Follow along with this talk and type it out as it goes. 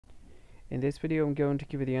In this video, I'm going to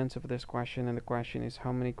give you the answer for this question, and the question is,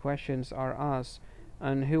 how many questions are asked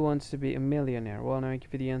and who wants to be a millionaire? Well, now I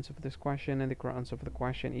give you the answer for this question, and the correct answer for the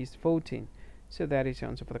question is 14. So that is the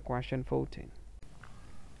answer for the question, 14.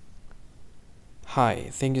 Hi,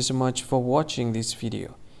 thank you so much for watching this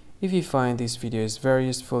video. If you find this video is very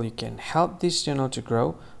useful, you can help this channel to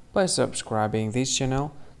grow by subscribing this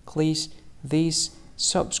channel. Please this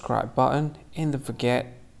subscribe button and don't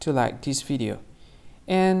forget to like this video.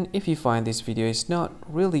 And if you find this video is not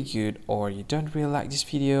really good, or you don't really like this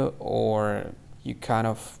video, or you kind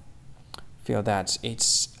of feel that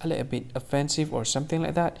it's a little bit offensive or something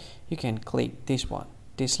like that, you can click this one,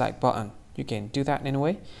 dislike button. You can do that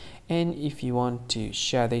anyway. And if you want to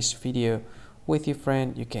share this video with your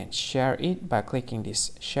friend, you can share it by clicking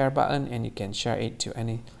this share button, and you can share it to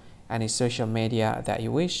any social media that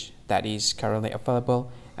you wish that is currently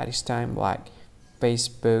available at this time, like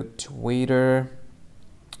Facebook, Twitter,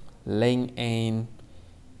 LinkedIn,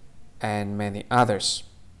 and many others,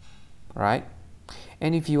 right?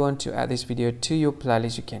 And if you want to add this video to your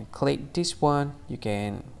playlist, you can click this one. You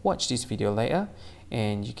can watch this video later,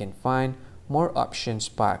 and you can find more options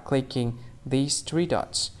by clicking these three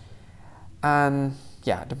dots. And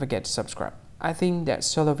yeah, don't forget to subscribe. I think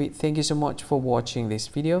that's all of it. Thank you so much for watching this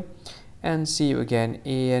video, and see you again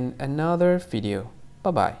in another video.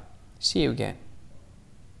 Bye bye. See you again.